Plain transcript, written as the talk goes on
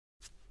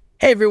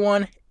Hey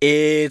everyone,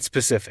 it's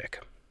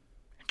Pacific.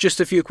 Just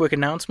a few quick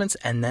announcements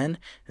and then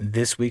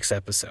this week's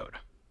episode.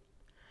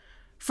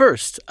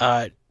 First,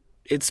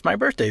 it's my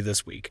birthday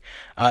this week.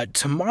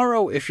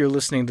 Tomorrow, if you're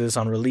listening to this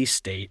on release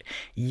date,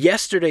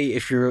 yesterday,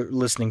 if you're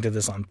listening to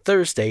this on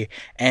Thursday,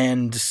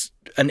 and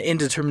an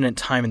indeterminate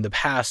time in the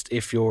past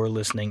if you're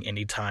listening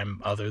any time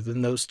other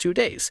than those 2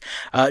 days.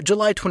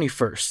 July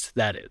 21st,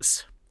 that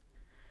is.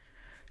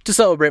 To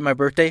celebrate my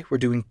birthday, we're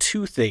doing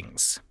two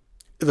things.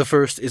 The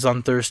first is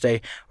on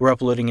Thursday. We're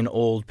uploading an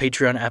old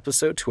Patreon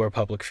episode to our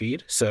public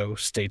feed, so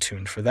stay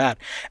tuned for that.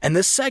 And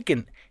the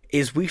second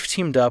is we've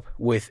teamed up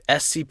with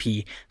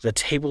SCP, the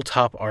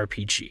tabletop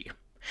RPG.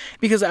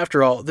 Because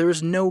after all, there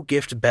is no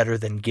gift better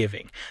than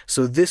giving.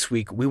 So this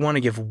week, we want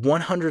to give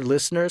 100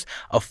 listeners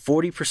a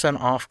 40%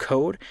 off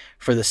code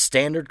for the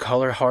standard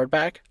color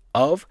hardback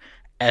of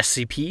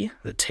SCP,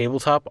 the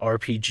tabletop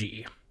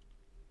RPG.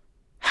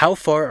 How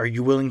far are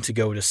you willing to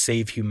go to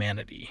save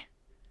humanity?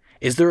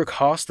 Is there a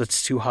cost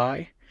that's too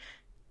high?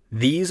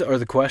 These are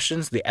the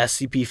questions the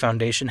SCP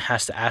Foundation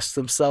has to ask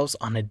themselves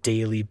on a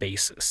daily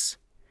basis.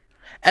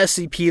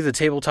 SCP, the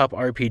Tabletop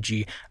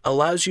RPG,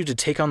 allows you to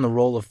take on the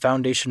role of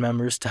Foundation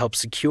members to help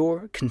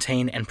secure,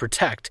 contain, and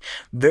protect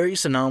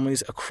various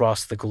anomalies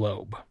across the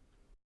globe.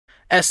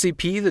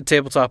 SCP, the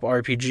Tabletop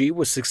RPG,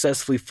 was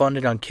successfully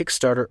funded on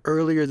Kickstarter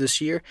earlier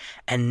this year,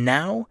 and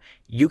now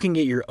you can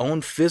get your own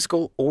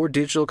physical or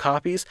digital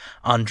copies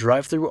on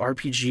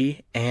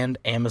DriveThruRPG and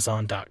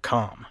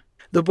Amazon.com.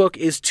 The book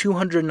is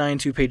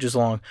 292 pages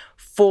long,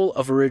 full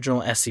of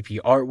original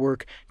SCP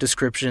artwork,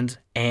 descriptions,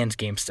 and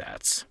game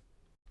stats.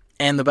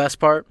 And the best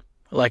part,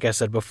 like I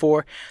said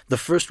before, the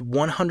first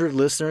 100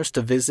 listeners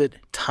to visit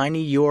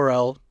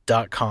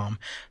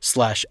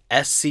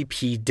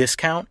tinyurl.com/SCP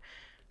discount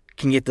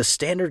can get the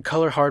standard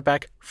color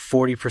hardback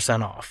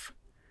 40% off.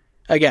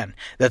 Again,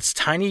 that's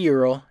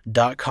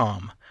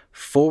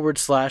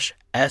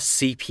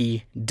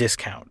tinyurl.com/SCP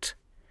discount.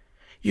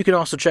 You can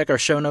also check our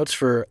show notes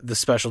for the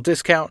special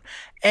discount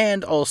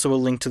and also a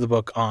link to the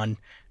book on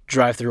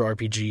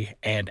DriveThruRPG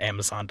and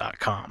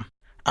Amazon.com.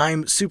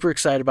 I'm super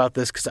excited about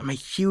this because I'm a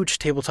huge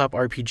tabletop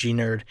RPG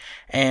nerd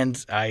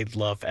and I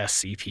love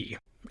SCP.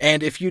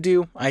 And if you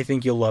do, I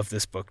think you'll love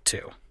this book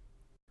too.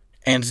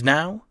 And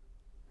now,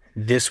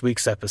 this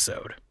week's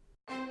episode.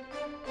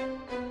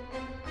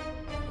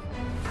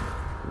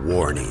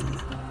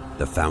 Warning.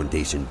 The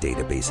Foundation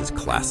database is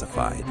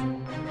classified.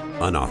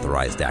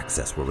 Unauthorized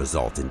access will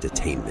result in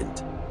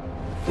detainment.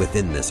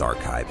 Within this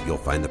archive, you'll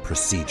find the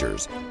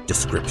procedures,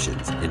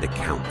 descriptions, and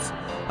accounts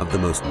of the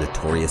most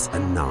notorious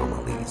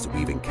anomalies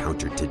we've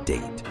encountered to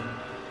date.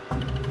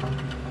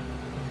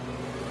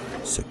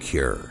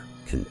 Secure,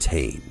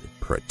 contain,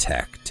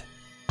 protect.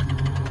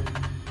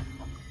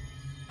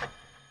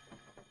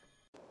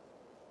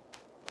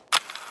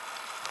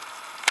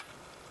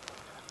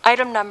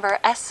 Item number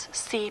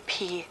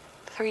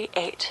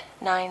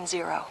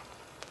SCP-3890.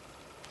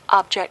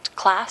 Object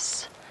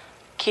Class,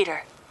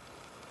 Keter.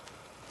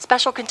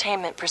 Special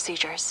Containment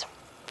Procedures.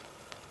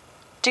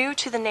 Due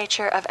to the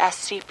nature of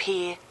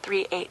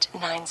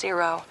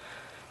SCP-3890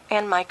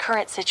 and my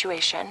current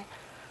situation,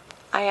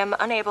 I am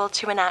unable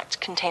to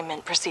enact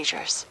containment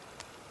procedures.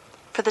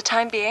 For the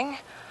time being,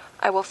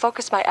 I will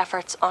focus my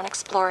efforts on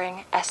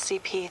exploring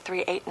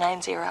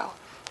SCP-3890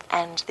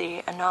 and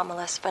the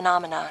anomalous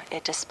phenomena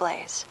it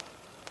displays.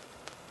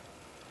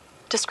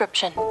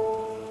 Description: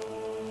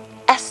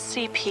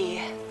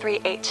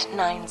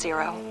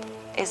 SCP-3890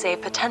 is a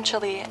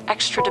potentially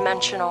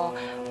extra-dimensional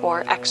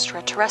or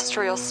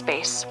extraterrestrial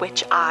space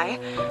which I,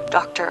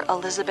 Dr.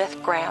 Elizabeth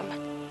Graham,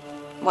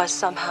 was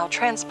somehow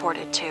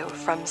transported to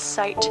from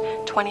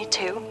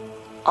Site-22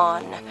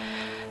 on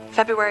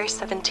February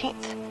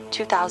 17th,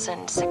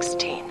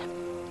 2016.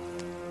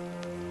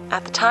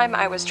 At the time,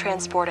 I was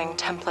transporting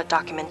template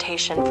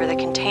documentation for the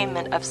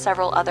containment of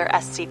several other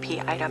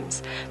SCP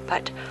items,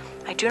 but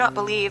I do not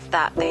believe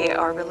that they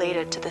are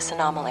related to this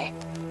anomaly.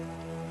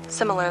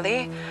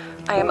 Similarly,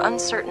 I am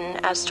uncertain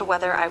as to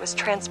whether I was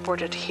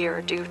transported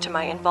here due to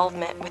my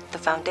involvement with the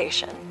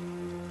Foundation.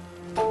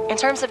 In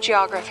terms of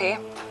geography,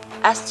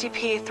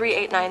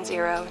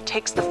 SCP-3890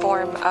 takes the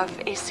form of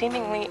a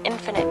seemingly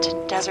infinite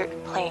desert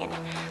plain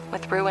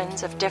with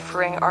ruins of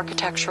differing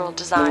architectural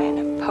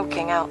design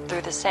poking out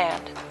through the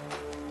sand.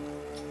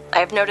 I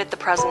have noted the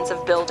presence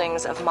of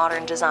buildings of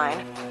modern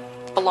design,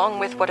 along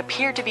with what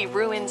appear to be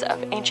ruins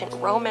of ancient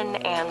Roman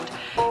and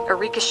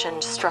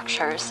Etruscan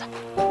structures.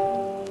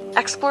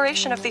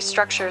 Exploration of these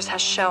structures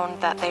has shown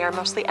that they are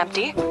mostly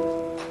empty.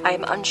 I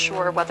am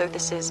unsure whether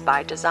this is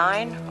by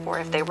design or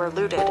if they were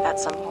looted at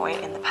some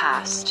point in the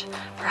past,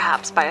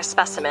 perhaps by a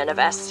specimen of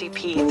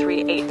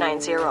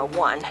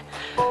SCP-3890-1.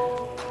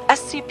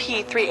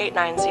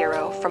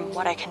 SCP-3890, from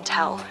what I can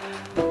tell,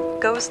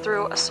 goes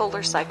through a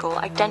solar cycle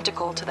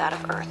identical to that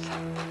of Earth.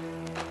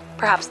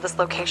 Perhaps this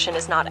location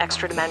is not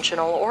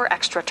extra-dimensional or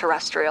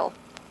extraterrestrial,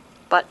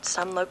 but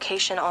some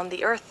location on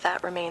the Earth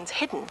that remains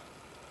hidden.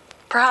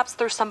 Perhaps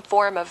through some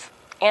form of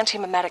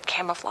anti-mimetic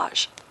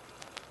camouflage.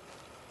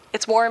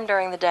 It's warm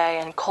during the day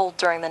and cold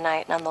during the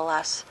night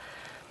nonetheless,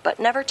 but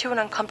never to an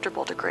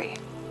uncomfortable degree.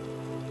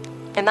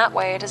 In that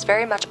way, it is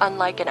very much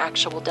unlike an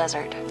actual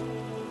desert.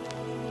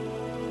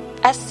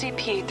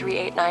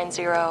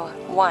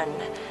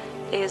 SCP-3890-1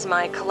 is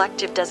my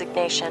collective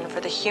designation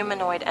for the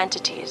humanoid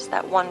entities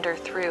that wander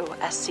through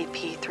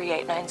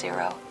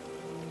SCP-3890.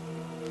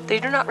 They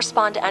do not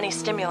respond to any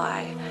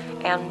stimuli,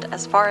 and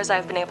as far as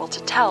I've been able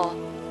to tell,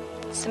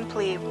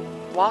 simply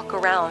walk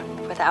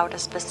around without a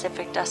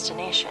specific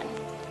destination.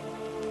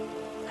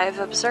 I've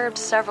observed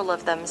several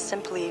of them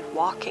simply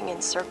walking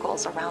in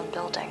circles around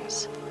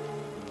buildings.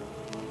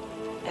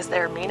 Is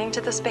there meaning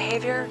to this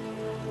behavior,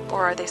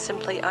 or are they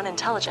simply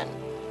unintelligent?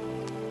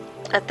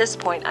 At this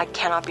point, I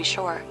cannot be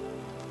sure.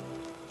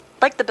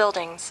 Like the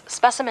buildings,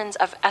 specimens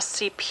of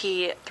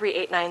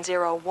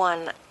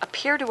SCP-3890-1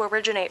 appear to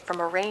originate from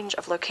a range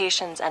of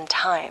locations and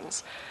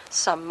times,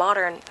 some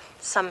modern,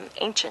 some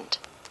ancient.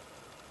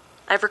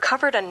 I've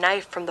recovered a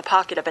knife from the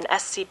pocket of an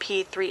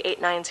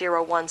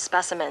SCP-3890-1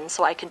 specimen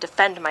so I can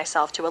defend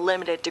myself to a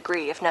limited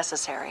degree if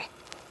necessary.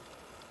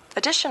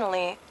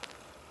 Additionally,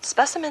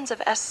 specimens of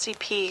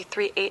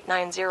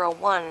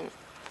SCP-3890-1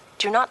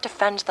 do not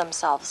defend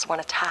themselves when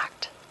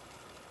attacked.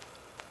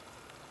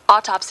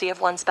 Autopsy of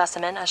one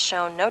specimen has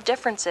shown no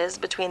differences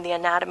between the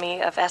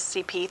anatomy of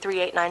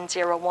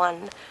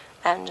SCP-3890-1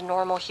 and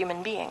normal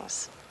human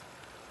beings.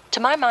 To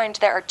my mind,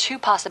 there are two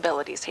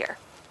possibilities here.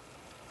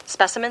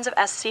 Specimens of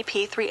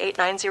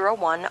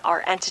SCP-3890-1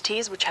 are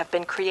entities which have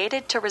been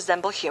created to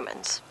resemble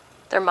humans.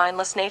 Their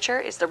mindless nature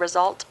is the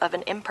result of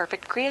an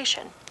imperfect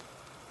creation.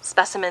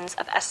 Specimens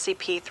of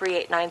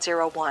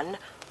SCP-3890-1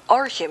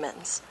 are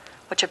humans,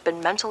 which have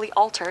been mentally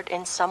altered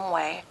in some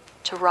way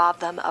to rob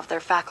them of their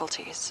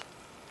faculties.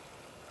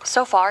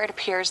 So far, it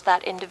appears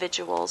that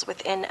individuals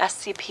within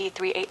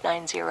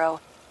SCP-3890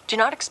 do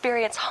not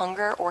experience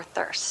hunger or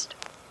thirst.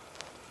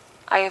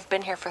 I have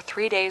been here for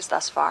 3 days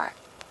thus far,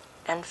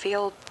 and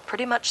feel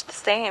pretty much the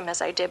same as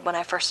I did when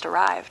I first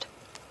arrived.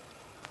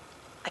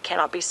 I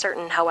cannot be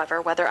certain, however,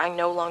 whether I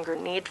no longer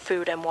need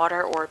food and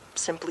water or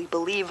simply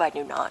believe I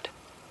do not.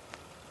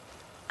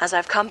 As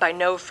I've come by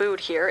no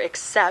food here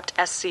except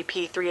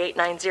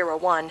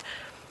SCP-3890-1,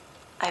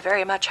 I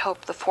very much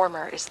hope the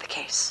former is the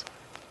case.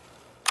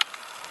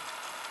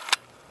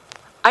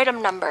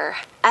 Item number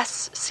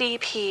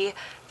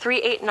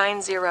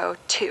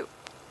SCP-3890-2.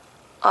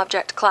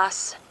 Object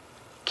Class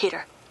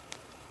Keter.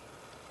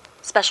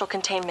 Special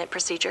Containment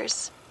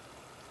Procedures.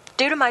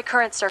 Due to my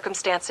current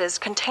circumstances,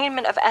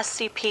 containment of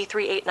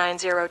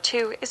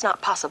SCP-3890-2 is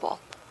not possible.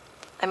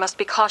 I must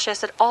be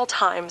cautious at all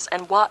times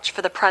and watch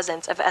for the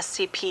presence of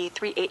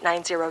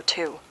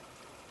SCP-3890-2.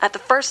 At the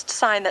first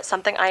sign that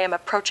something I am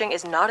approaching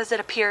is not as it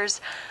appears,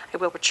 I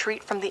will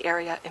retreat from the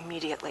area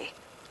immediately.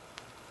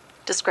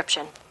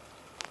 Description: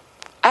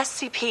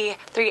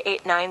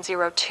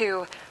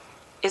 SCP-3890-2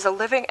 is a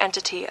living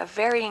entity of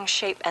varying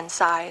shape and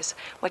size,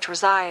 which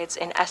resides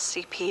in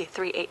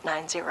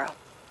SCP-3890.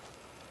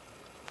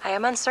 I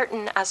am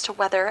uncertain as to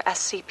whether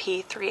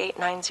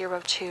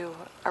SCP-3890-2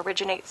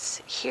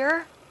 originates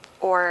here,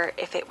 or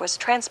if it was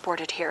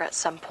transported here at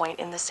some point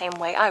in the same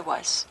way I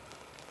was.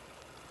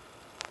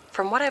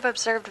 From what I've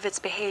observed of its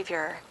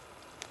behavior,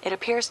 it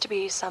appears to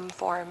be some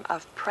form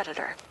of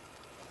predator.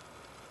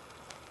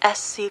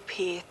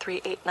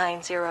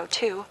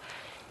 SCP-3890-2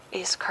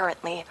 is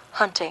currently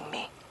hunting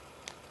me.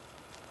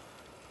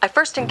 I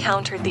first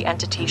encountered the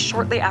entity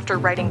shortly after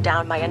writing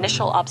down my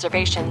initial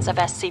observations of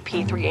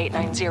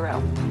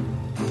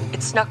SCP-3890.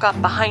 It snuck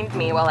up behind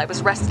me while I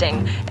was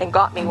resting and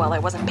got me while I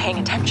wasn't paying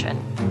attention.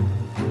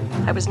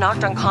 I was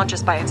knocked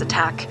unconscious by its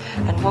attack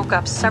and woke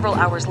up several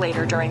hours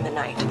later during the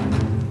night.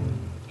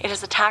 It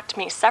has attacked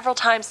me several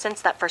times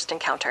since that first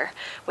encounter,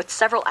 with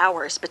several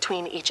hours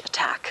between each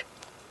attack.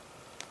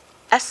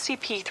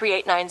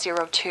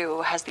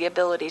 SCP-3890-2 has the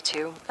ability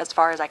to, as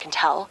far as I can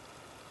tell,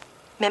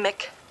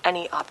 mimic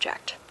any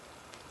object.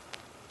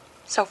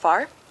 So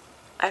far,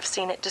 I've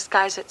seen it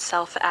disguise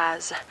itself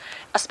as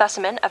a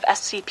specimen of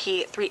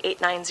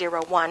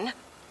SCP-3890-1,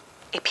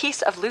 a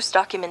piece of loose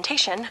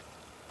documentation,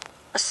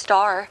 a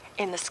star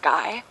in the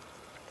sky,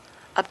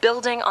 a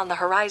building on the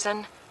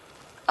horizon,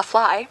 a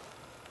fly,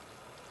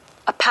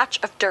 a patch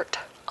of dirt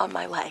on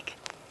my leg.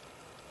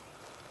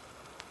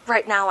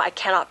 Right now, I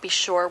cannot be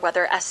sure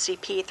whether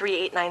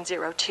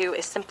SCP-3890-2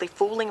 is simply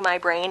fooling my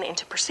brain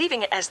into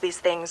perceiving it as these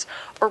things,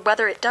 or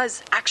whether it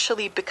does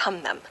actually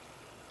become them.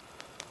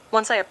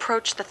 Once I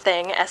approach the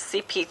thing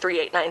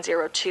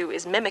SCP-3890-2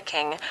 is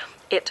mimicking,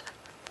 it,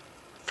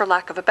 for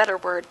lack of a better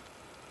word,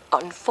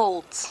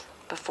 unfolds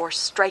before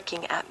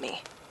striking at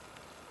me.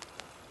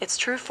 Its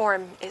true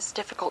form is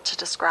difficult to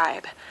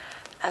describe,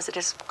 as it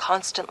is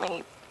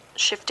constantly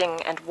shifting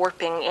and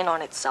warping in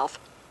on itself.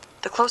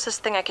 The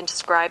closest thing I can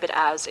describe it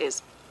as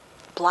is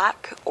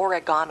black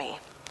origami,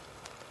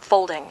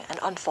 folding and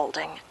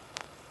unfolding,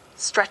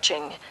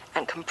 stretching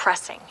and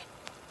compressing.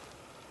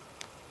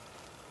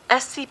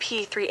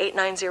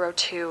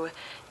 SCP-3890-2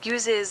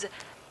 uses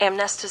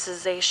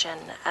amnesticization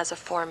as a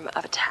form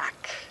of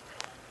attack.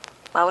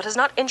 While it has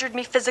not injured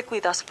me physically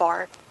thus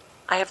far,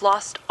 I have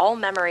lost all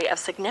memory of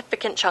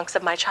significant chunks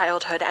of my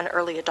childhood and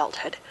early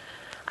adulthood.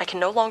 I can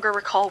no longer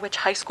recall which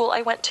high school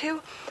I went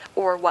to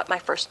or what my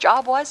first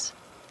job was.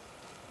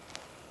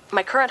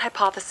 My current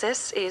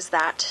hypothesis is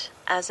that,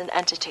 as an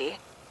entity,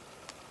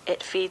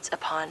 it feeds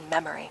upon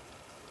memory.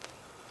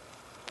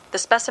 The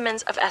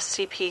specimens of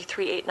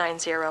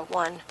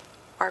SCP-3890-1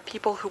 are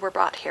people who were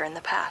brought here in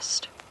the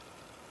past.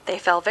 They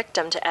fell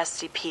victim to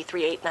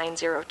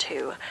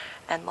SCP-3890-2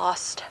 and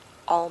lost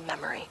all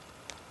memory.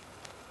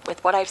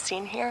 With what I've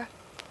seen here,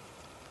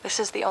 this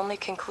is the only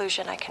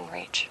conclusion I can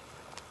reach.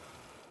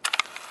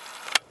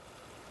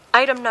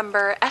 Item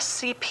number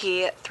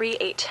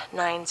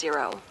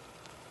SCP-3890.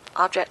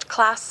 Object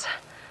Class,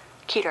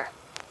 Keter.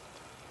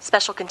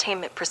 Special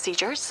Containment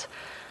Procedures.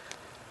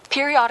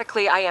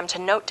 Periodically, I am to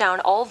note down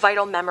all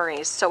vital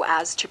memories so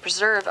as to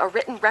preserve a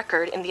written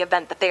record in the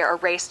event that they are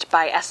erased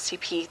by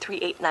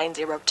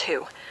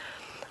SCP-3890-2.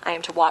 I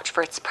am to watch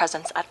for its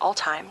presence at all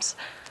times.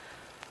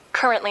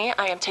 Currently,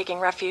 I am taking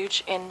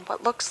refuge in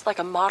what looks like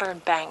a modern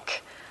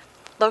bank,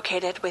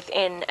 located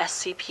within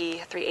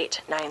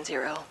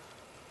SCP-3890.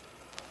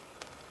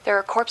 There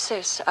are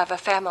corpses of a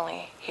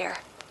family here.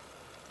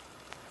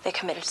 They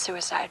committed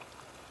suicide.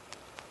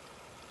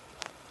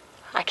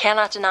 I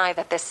cannot deny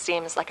that this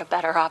seems like a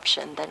better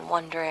option than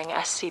wandering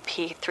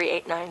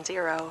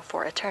SCP-3890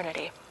 for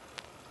eternity.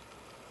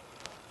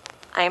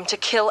 I am to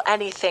kill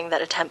anything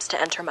that attempts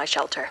to enter my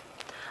shelter.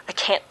 I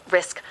can't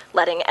risk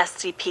letting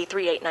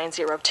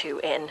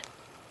SCP-3890-2 in.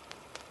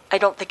 I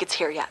don't think it's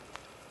here yet.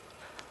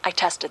 I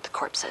tested the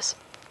corpses.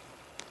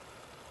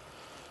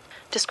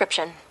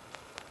 Description.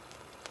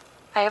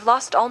 I have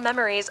lost all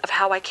memories of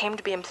how I came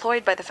to be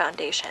employed by the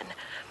Foundation.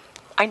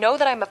 I know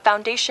that I'm a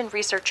Foundation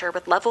researcher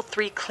with Level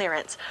 3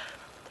 clearance,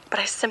 but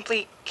I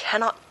simply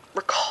cannot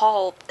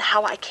recall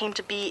how I came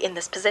to be in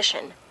this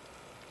position.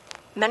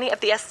 Many of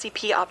the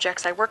SCP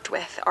objects I worked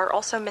with are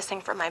also missing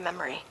from my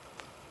memory.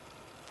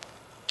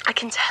 I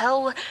can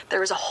tell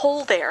there is a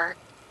hole there,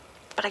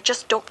 but I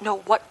just don't know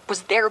what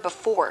was there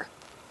before.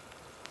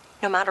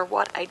 No matter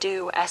what I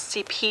do,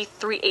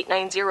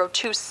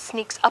 SCP-3890-2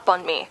 sneaks up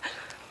on me.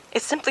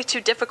 It's simply too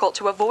difficult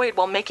to avoid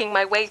while making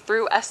my way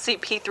through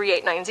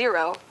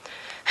SCP-3890.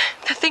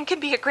 The thing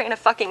can be a grain of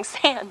fucking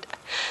sand.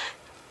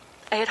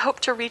 I had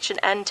hoped to reach an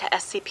end to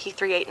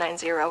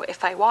SCP-3890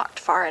 if I walked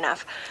far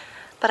enough,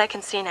 but I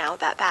can see now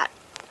that that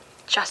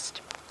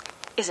just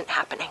isn't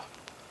happening.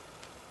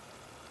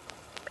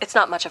 It's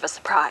not much of a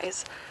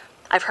surprise.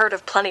 I've heard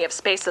of plenty of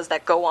spaces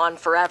that go on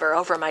forever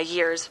over my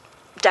years,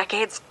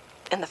 decades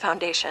in the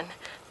Foundation.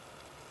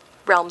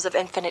 Realms of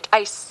infinite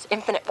ice,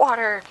 infinite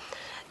water,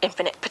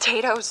 infinite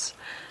potatoes.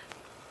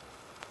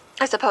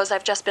 I suppose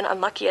I've just been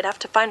unlucky enough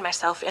to find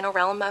myself in a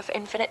realm of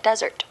infinite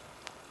desert.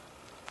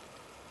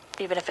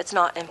 Even if it's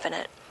not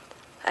infinite,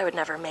 I would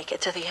never make it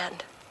to the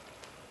end.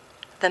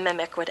 The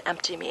Mimic would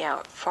empty me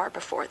out far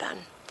before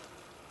then.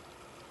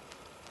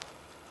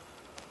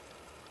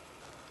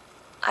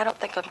 I don't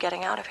think I'm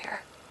getting out of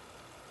here.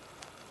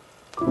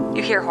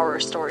 You hear horror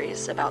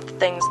stories about the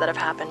things that have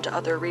happened to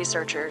other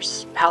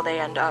researchers, how they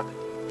end up,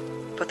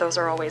 but those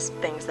are always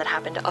things that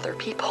happen to other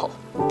people.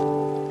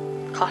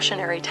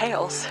 Cautionary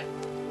tales.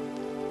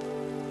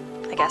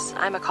 I guess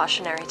I'm a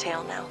cautionary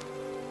tale now,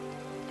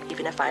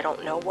 even if I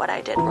don't know what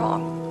I did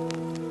wrong.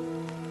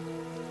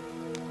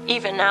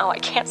 Even now, I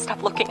can't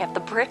stop looking at the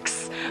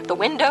bricks, the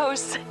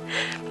windows.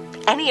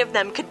 Any of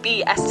them could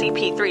be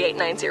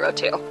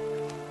SCP-3890-2.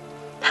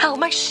 Hell,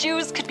 my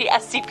shoes could be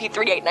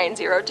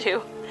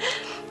SCP-3890-2.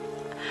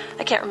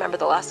 I can't remember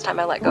the last time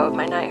I let go of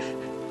my knife.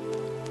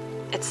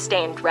 It's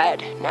stained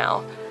red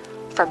now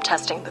from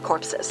testing the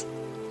corpses.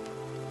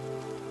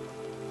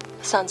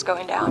 The sun's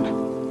going down.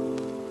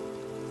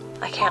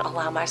 I can't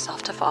allow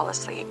myself to fall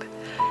asleep.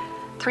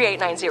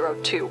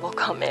 3890-2 will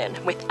come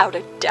in without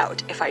a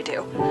doubt if I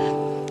do.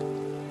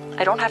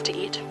 I don't have to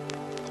eat.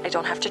 I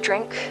don't have to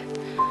drink.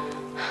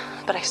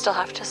 But I still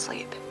have to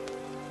sleep.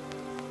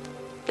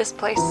 This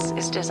place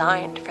is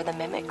designed for the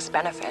Mimic's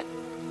benefit.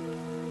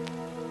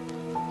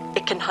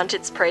 It can hunt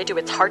its prey to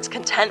its heart's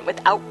content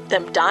without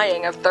them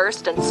dying of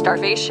thirst and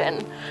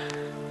starvation.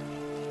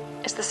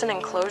 Is this an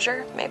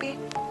enclosure, maybe?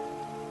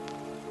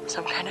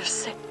 Some kind of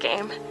sick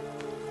game?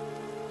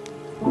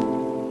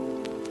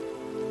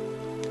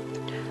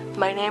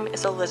 My name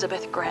is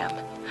Elizabeth Graham.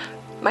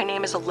 My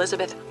name is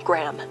Elizabeth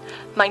Graham.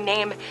 My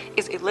name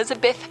is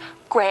Elizabeth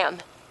Graham.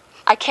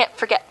 I can't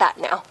forget that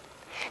now.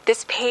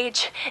 This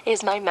page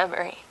is my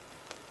memory.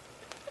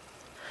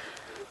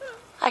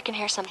 I can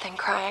hear something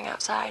crying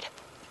outside.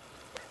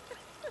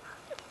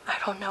 I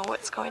don't know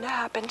what's going to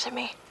happen to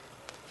me.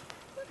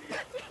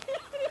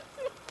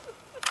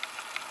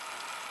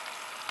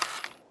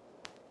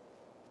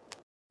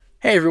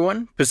 Hey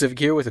everyone, Pacific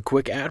here with a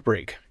quick ad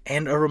break.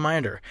 And a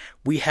reminder,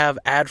 we have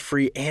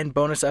ad-free and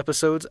bonus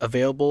episodes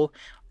available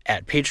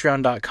at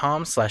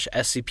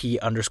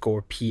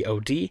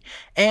patreon.com/SCP_POD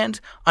and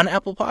on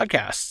Apple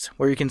Podcasts,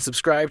 where you can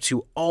subscribe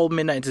to all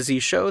Midnight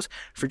Disease shows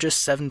for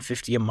just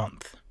 $7.50 a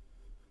month.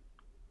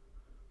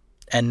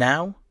 And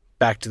now,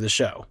 back to the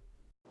show.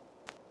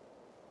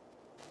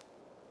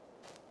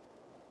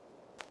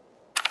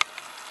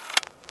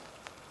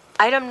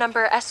 Item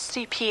number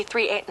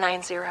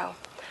SCP-3890.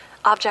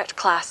 Object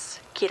Class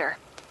Keter.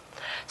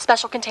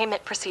 Special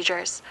Containment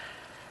Procedures.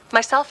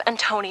 Myself and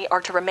Tony are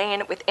to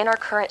remain within our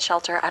current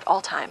shelter at all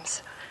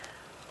times.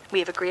 We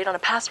have agreed on a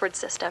password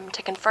system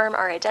to confirm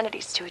our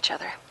identities to each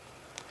other.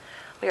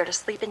 We are to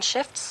sleep in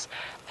shifts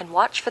and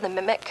watch for the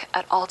mimic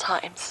at all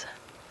times.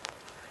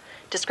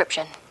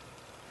 Description.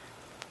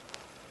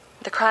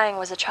 The crying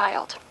was a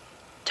child,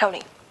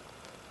 Tony,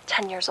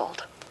 10 years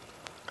old.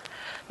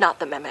 Not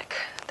the mimic.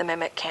 The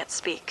mimic can't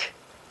speak.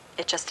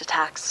 It just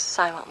attacks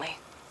silently.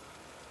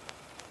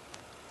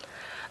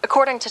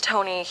 According to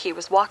Tony, he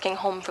was walking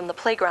home from the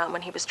playground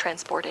when he was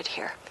transported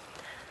here.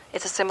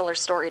 It's a similar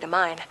story to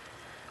mine.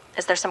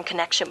 Is there some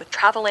connection with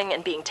traveling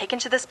and being taken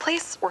to this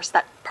place, or is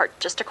that part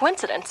just a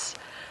coincidence?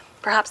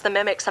 Perhaps the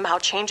mimic somehow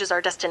changes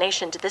our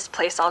destination to this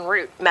place en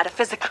route,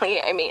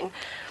 metaphysically, I mean.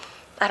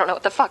 I don't know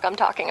what the fuck I'm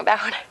talking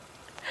about.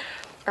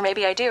 Or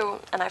maybe I do,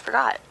 and I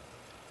forgot.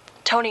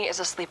 Tony is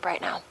asleep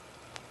right now.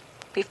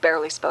 We've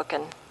barely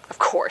spoken. Of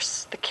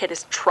course, the kid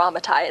is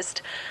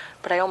traumatized,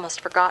 but I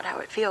almost forgot how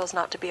it feels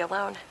not to be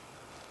alone.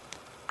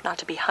 Not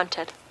to be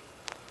hunted.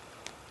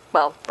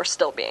 Well, we're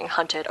still being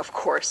hunted, of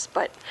course,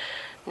 but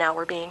now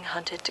we're being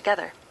hunted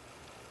together.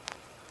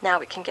 Now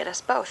it can get us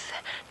both.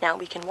 Now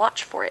we can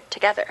watch for it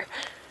together.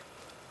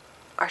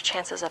 Our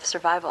chances of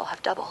survival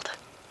have doubled.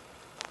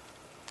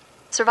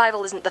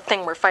 Survival isn't the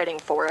thing we're fighting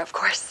for, of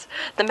course.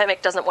 The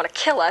mimic doesn't want to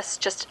kill us,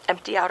 just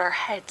empty out our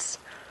heads.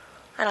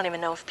 I don't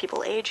even know if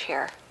people age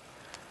here.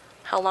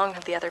 How long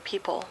have the other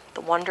people,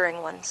 the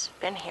wandering ones,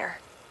 been here?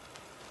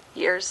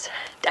 Years?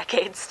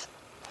 Decades?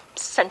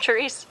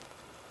 Centuries?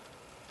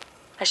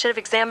 I should have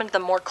examined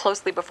them more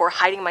closely before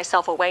hiding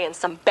myself away in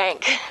some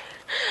bank.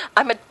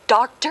 I'm a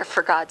doctor,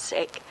 for God's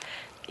sake,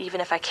 even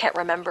if I can't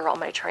remember all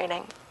my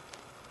training.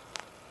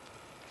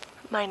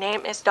 My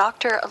name is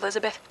Dr.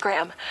 Elizabeth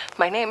Graham.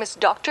 My name is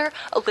Dr.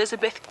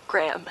 Elizabeth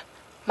Graham.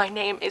 My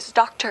name is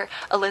Dr.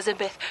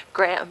 Elizabeth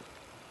Graham.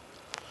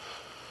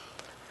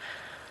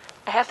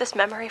 I have this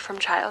memory from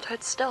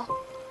childhood still.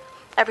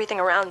 Everything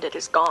around it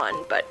is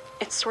gone, but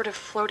it's sort of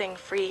floating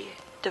free,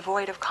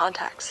 devoid of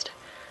context.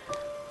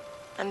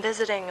 I'm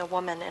visiting a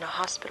woman in a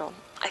hospital.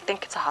 I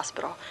think it's a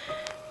hospital.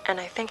 And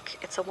I think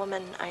it's a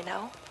woman I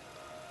know.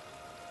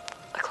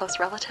 A close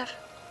relative.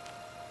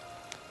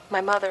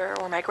 My mother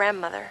or my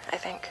grandmother, I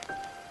think.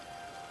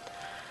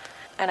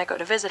 And I go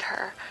to visit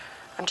her.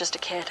 I'm just a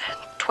kid,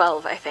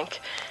 12, I think.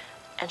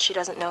 And she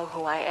doesn't know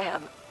who I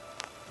am.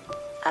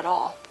 At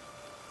all.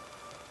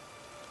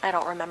 I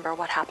don't remember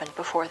what happened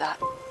before that.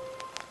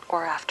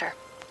 Or after.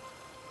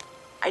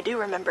 I do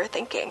remember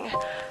thinking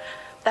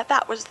that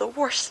that was the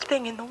worst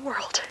thing in the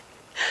world.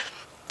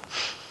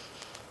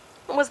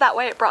 Was that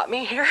why it brought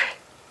me here?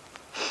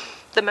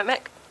 The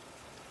mimic?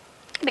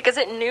 Because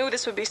it knew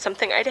this would be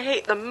something I'd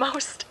hate the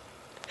most.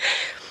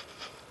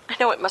 I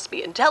know it must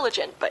be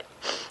intelligent, but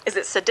is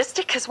it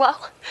sadistic as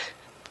well?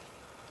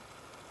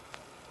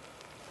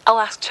 I'll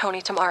ask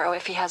Tony tomorrow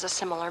if he has a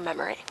similar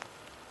memory.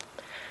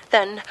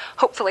 Then,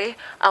 hopefully,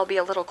 I'll be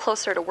a little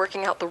closer to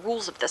working out the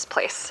rules of this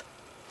place.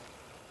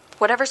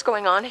 Whatever's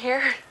going on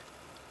here,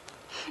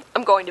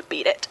 I'm going to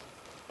beat it.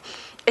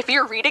 If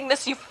you're reading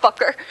this, you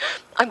fucker,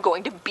 I'm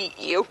going to beat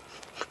you.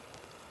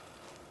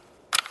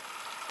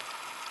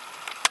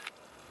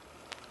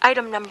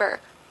 Item number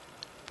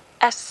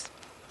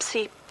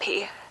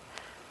SCP.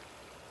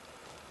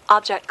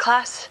 Object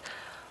Class.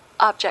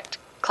 Object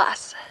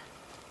Class.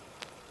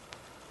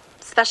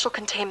 Special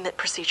Containment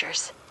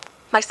Procedures.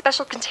 My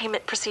Special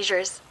Containment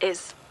Procedures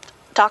is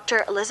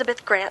Dr.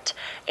 Elizabeth Grant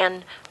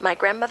and my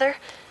grandmother,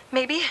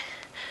 maybe?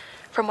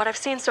 From what I've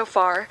seen so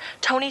far,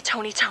 Tony,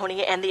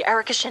 and the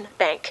Arakishin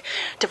Bank.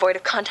 Devoid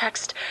of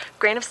context,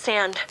 grain of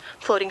sand,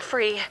 floating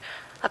free,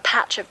 a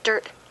patch of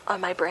dirt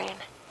on my brain.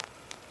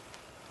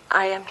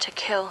 I am to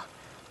kill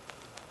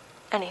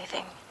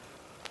anything.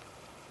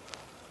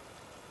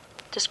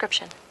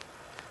 Description.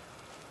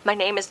 My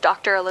name is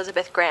Dr.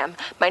 Elizabeth Graham.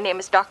 My name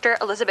is Dr.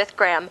 Elizabeth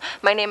Graham.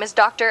 My name is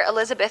Dr.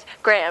 Elizabeth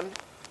Graham.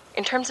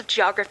 In terms of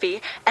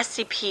geography,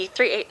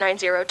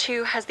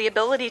 SCP-3890-2 has the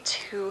ability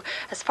to,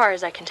 as far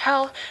as I can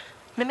tell,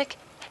 mimic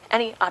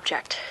any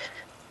object.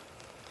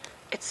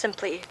 It's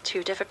simply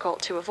too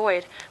difficult to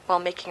avoid while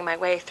making my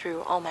way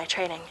through all my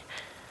training.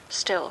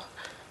 Still,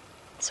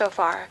 so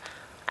far,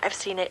 I've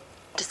seen it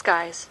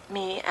disguise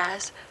me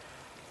as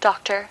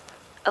Dr.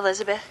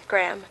 Elizabeth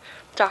Graham.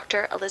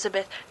 Dr.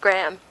 Elizabeth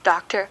Graham.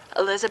 Dr.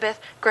 Elizabeth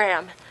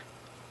Graham.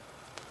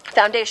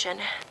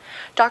 Foundation.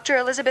 Dr.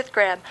 Elizabeth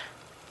Graham.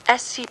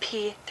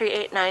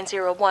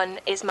 SCP-38901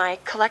 is my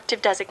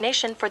collective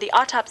designation for the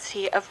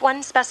autopsy of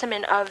one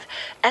specimen of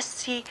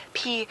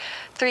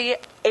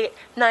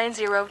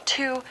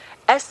SCP-38902.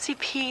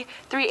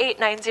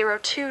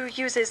 SCP-38902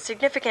 uses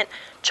significant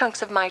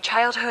chunks of my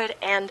childhood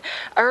and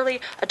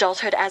early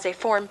adulthood as a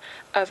form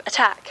of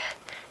attack.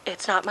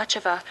 It's not much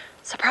of a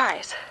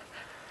surprise.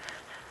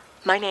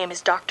 My name is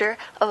Dr.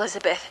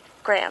 Elizabeth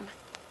Graham.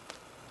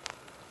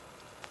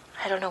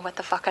 I don't know what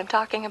the fuck I'm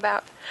talking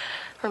about.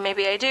 Or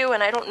maybe I do,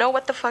 and I don't know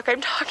what the fuck I'm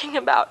talking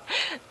about.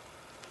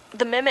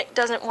 The mimic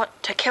doesn't want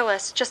to kill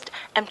us. Just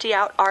empty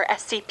out our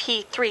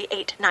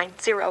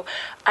SCP-3890.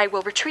 I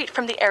will retreat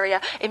from the area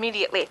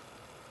immediately.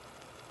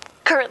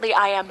 Currently,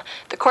 I am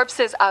the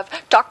corpses of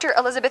Dr.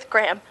 Elizabeth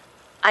Graham.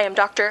 I am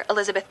Dr.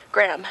 Elizabeth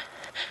Graham.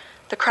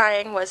 The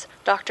crying was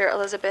Dr.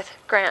 Elizabeth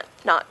Grant,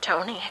 not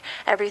Tony.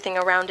 Everything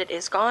around it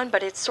is gone,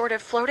 but it's sort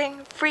of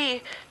floating,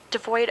 free,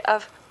 devoid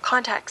of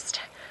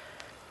context.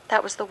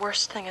 That was the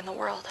worst thing in the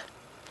world.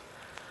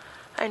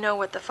 I know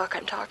what the fuck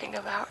I'm talking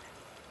about.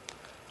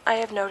 I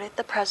have noted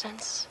the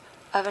presence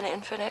of an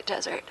infinite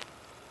desert.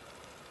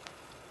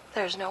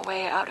 There's no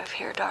way out of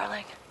here,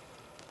 darling.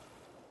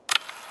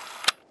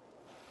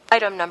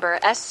 Item number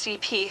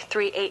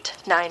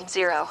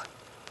SCP-3890.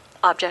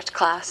 Object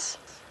class,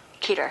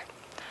 Keter.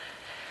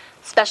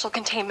 Special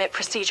containment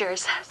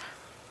procedures.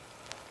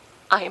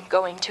 I am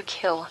going to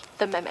kill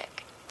the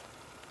mimic.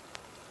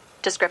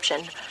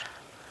 Description.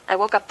 I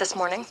woke up this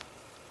morning.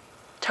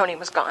 Tony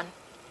was gone.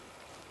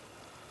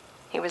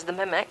 He was the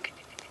mimic.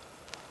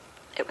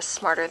 It was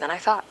smarter than I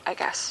thought, I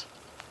guess.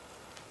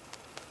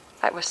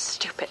 I was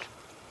stupid.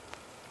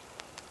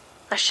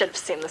 I should have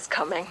seen this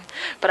coming,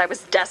 but I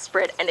was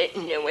desperate and it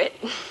knew it.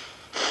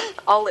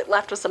 All it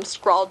left was some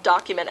scrawled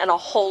document and a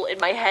hole in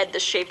my head the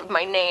shape of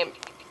my name.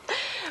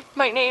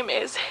 My name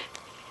is...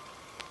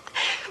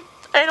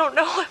 I don't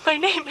know what my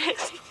name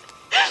is.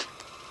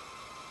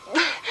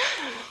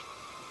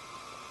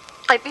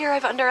 I fear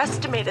I've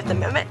underestimated the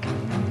mimic.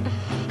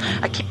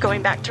 I keep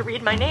going back to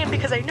read my name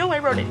because I know I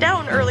wrote it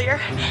down earlier,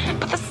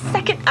 but the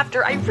second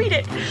after I read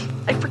it,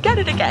 I forget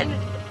it again.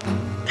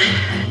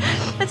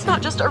 It's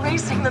not just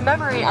erasing the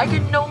memory. I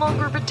can no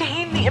longer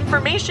retain the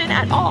information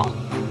at all.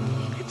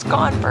 It's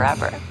gone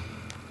forever.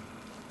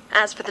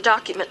 As for the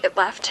document it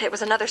left, it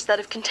was another set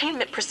of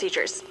containment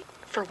procedures.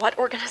 For what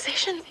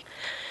organization?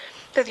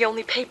 They're the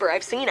only paper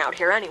I've seen out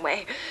here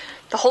anyway.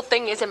 The whole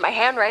thing is in my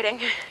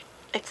handwriting.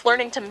 It's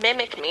learning to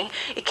mimic me.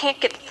 It can't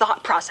get the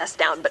thought process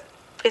down, but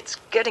it's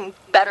getting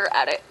better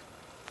at it.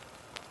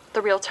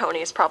 The real Tony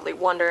is probably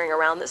wandering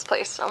around this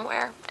place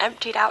somewhere,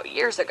 emptied out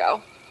years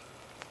ago.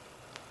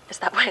 Is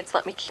that why it's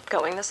let me keep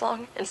going this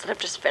long, instead of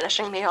just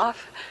finishing me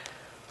off?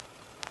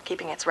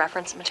 Keeping its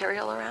reference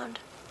material around?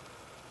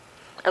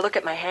 I look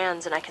at my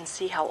hands and I can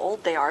see how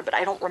old they are, but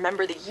I don't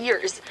remember the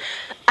years.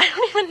 I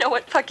don't even know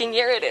what fucking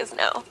year it is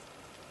now.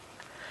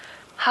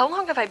 How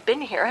long have I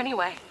been here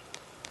anyway?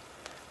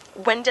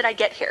 When did I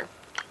get here?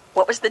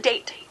 What was the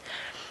date?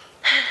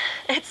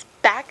 It's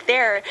back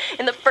there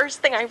in the first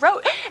thing I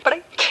wrote, but I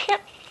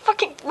can't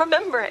fucking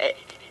remember it.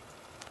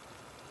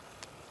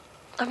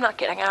 I'm not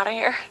getting out of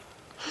here.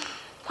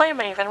 Why am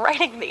I even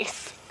writing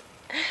these?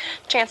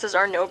 Chances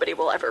are nobody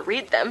will ever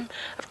read them.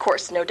 Of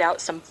course, no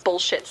doubt some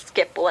bullshit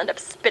skip will end up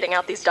spitting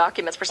out these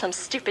documents for some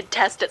stupid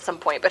test at some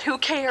point, but who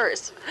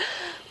cares?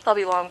 They'll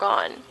be long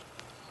gone.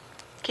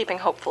 Keeping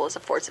hopeful is a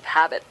force of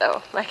habit,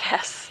 though, I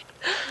guess.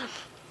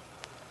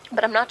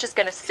 But I'm not just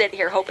gonna sit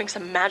here hoping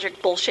some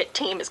magic bullshit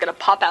team is gonna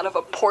pop out of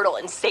a portal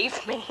and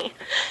save me.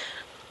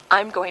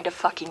 I'm going to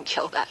fucking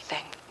kill that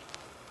thing.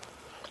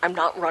 I'm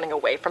not running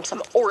away from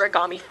some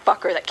origami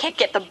fucker that can't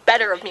get the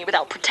better of me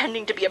without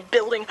pretending to be a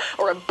building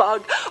or a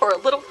bug or a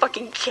little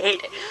fucking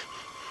kid.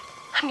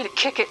 I'm gonna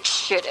kick its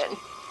shit in.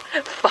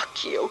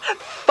 Fuck you.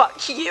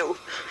 Fuck you.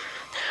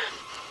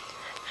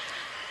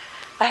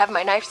 I have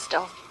my knife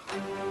still.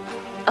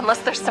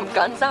 Unless there's some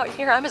guns out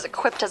here, I'm as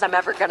equipped as I'm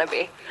ever gonna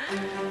be.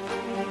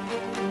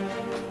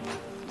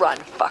 Run,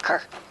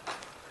 fucker.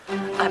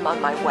 I'm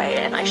on my way,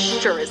 and I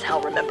sure as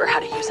hell remember how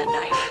to use a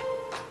knife.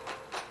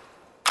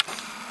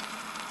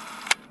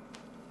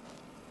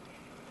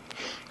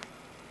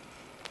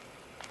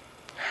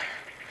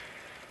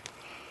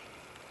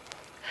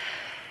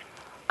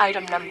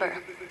 Item number.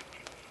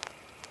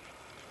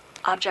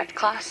 Object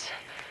class.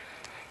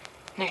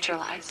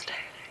 Neutralized.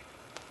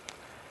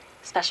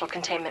 Special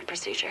containment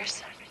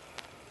procedures.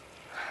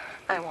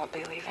 I won't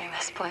be leaving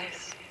this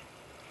place.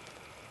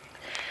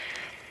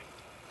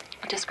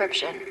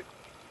 Description.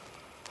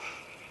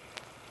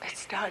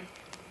 It's done.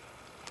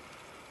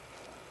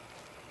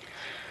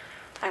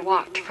 I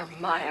walked for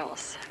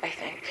miles, I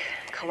think.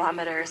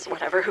 Kilometers,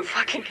 whatever, who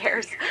fucking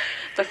cares,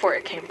 before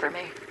it came for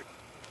me.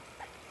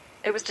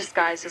 It was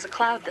disguised as a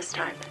cloud this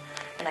time,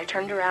 and I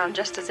turned around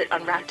just as it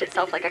unwrapped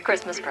itself like a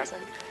Christmas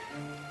present.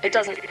 It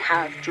doesn't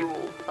have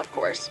drool, of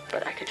course,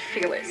 but I could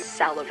feel it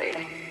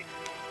salivating.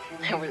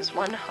 It was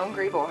one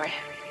hungry boy.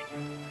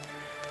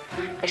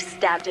 I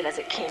stabbed it as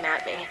it came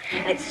at me,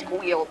 and it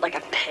squealed like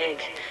a pig.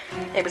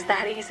 It was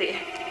that easy.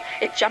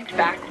 It jumped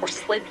back or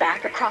slid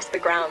back across the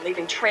ground,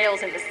 leaving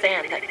trails in the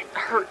sand that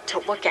hurt to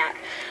look at.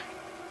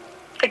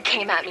 It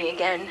came at me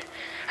again.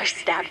 I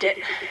stabbed it,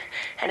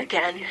 and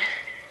again,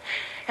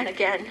 and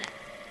again.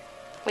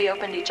 We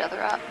opened each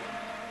other up.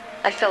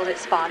 I filled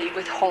its body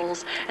with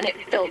holes, and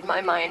it filled my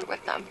mind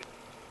with them.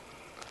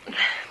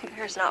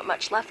 There's not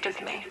much left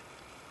of me.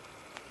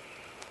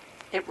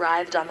 It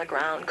writhed on the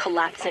ground,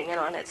 collapsing in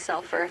on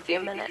itself for a few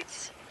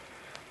minutes.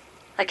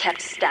 I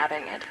kept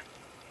stabbing it.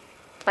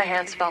 My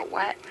hands felt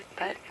wet,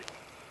 but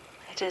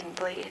it didn't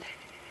bleed.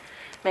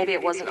 Maybe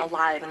it wasn't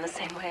alive in the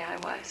same way I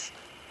was.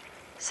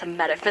 Some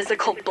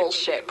metaphysical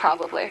bullshit,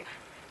 probably.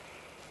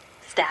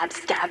 Stab,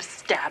 stab,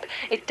 stab.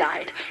 It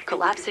died,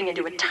 collapsing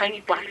into a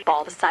tiny black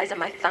ball the size of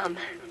my thumb.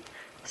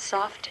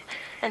 Soft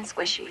and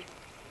squishy.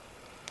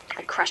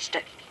 I crushed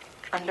it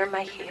under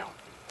my heel.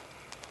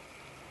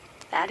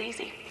 That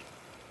easy.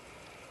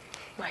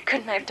 Why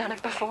couldn't I have done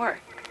it before?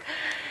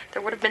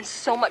 There would have been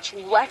so much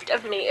left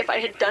of me if I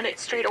had done it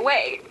straight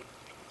away.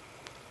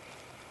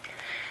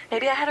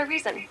 Maybe I had a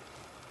reason.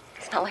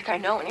 It's not like I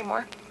know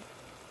anymore.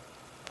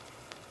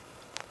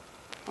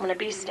 When a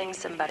bee stings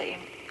somebody,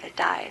 it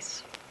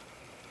dies.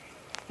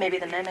 Maybe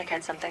the mimic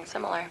had something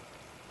similar.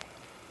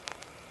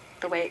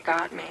 The way it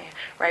got me,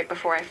 right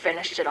before I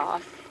finished it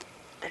off,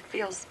 it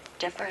feels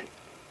different.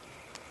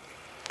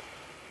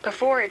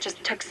 Before, it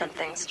just took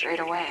something straight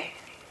away.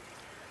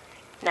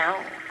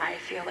 Now, I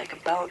feel like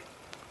a boat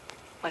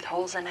with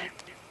holes in it.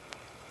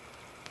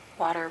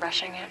 Water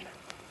rushing in,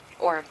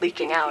 or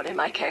leaking out in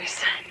my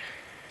case.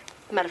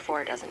 The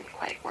metaphor doesn't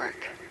quite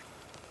work.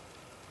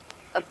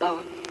 A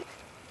boat,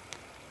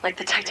 like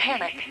the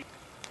Titanic.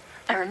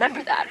 I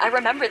remember that. I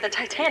remember the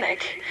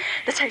Titanic.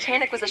 The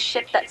Titanic was a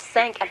ship that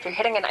sank after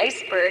hitting an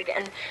iceberg,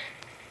 and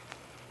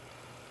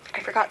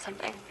I forgot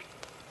something.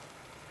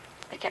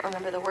 I can't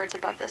remember the words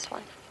above this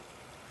one.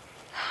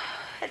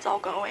 It's all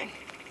going.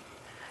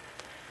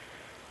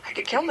 I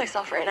could kill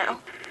myself right now.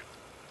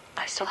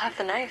 I still have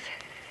the knife.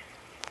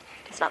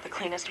 It's not the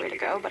cleanest way to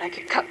go, but I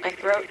could cut my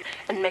throat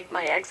and make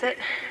my exit.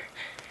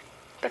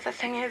 But the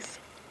thing is,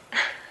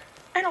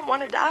 I don't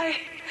want to die.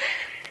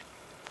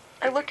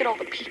 I look at all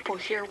the people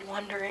here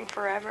wandering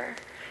forever,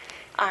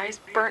 eyes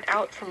burnt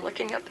out from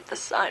looking up at the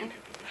sun.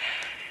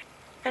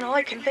 And all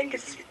I can think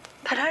is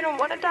that I don't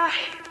want to die.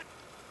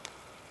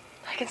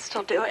 I can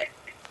still do it.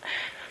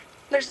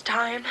 There's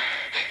time.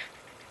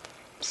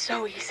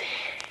 So easy.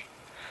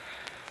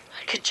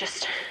 I could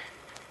just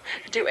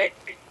do it.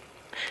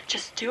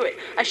 Just do it.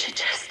 I should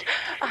just...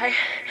 I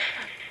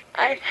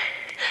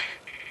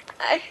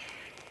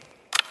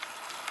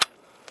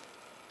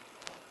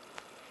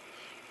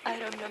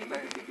Item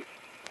number.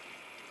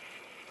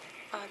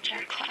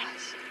 Object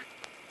class.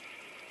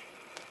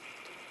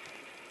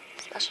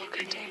 Special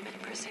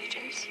containment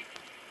procedures.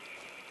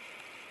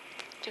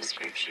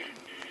 Description.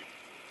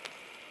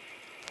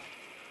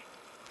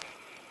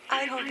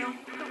 I don't know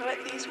what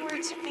these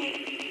words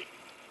mean.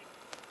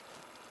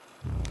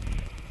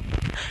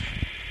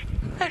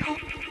 I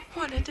don't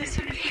want to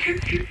disappear.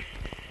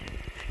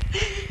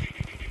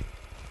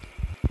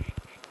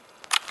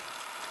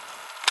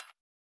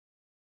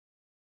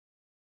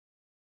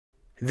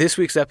 This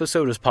week's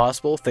episode is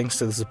possible thanks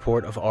to the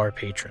support of our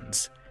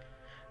patrons.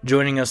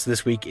 Joining us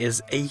this week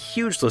is a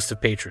huge list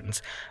of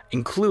patrons,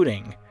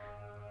 including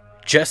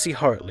Jesse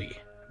Hartley,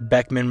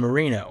 Beckman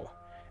Marino,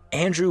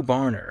 Andrew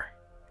Barner,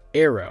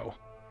 Arrow,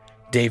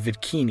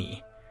 David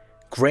Keeney,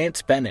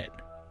 Grant Bennett,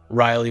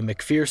 Riley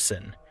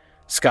McPherson,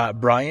 Scott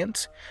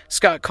Bryant,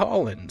 Scott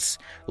Collins,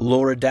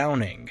 Laura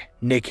Downing,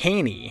 Nick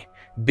Haney,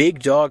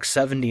 Big Dog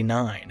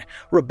 79,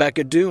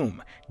 Rebecca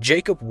Doom,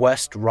 Jacob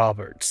West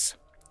Roberts,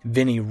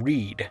 Vinnie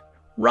Reed,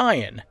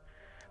 Ryan,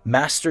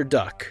 Master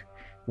Duck,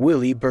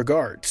 Willie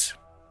Bergart,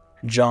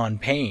 John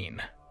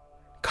Payne,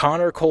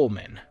 Connor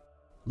Coleman,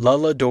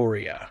 Lula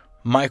Doria,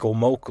 Michael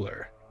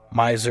Mokler,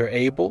 Miser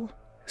Abel,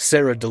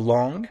 Sarah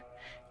DeLong,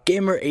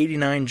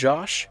 Gamer89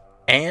 Josh,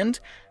 and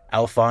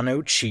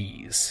Alfano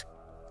Cheese.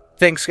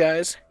 Thanks,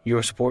 guys.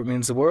 Your support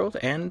means the world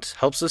and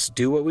helps us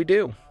do what we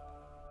do.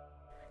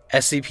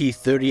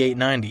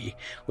 SCP-3890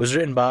 was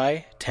written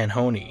by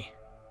Tanhoney.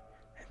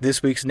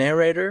 This week's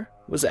narrator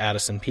was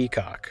Addison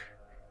Peacock.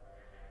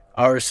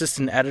 Our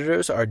assistant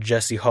editors are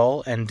Jesse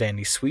Hall and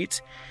Danny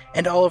Sweet,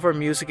 and all of our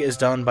music is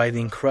done by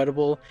the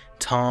incredible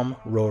Tom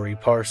Rory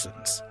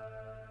Parsons.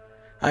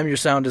 I'm your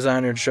sound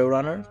designer and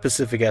showrunner,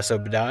 Pacific S.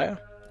 Obadiah,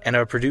 and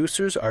our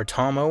producers are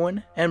Tom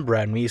Owen and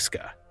Brad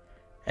Miska.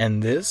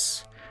 And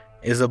this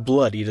is a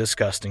bloody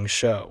disgusting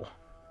show.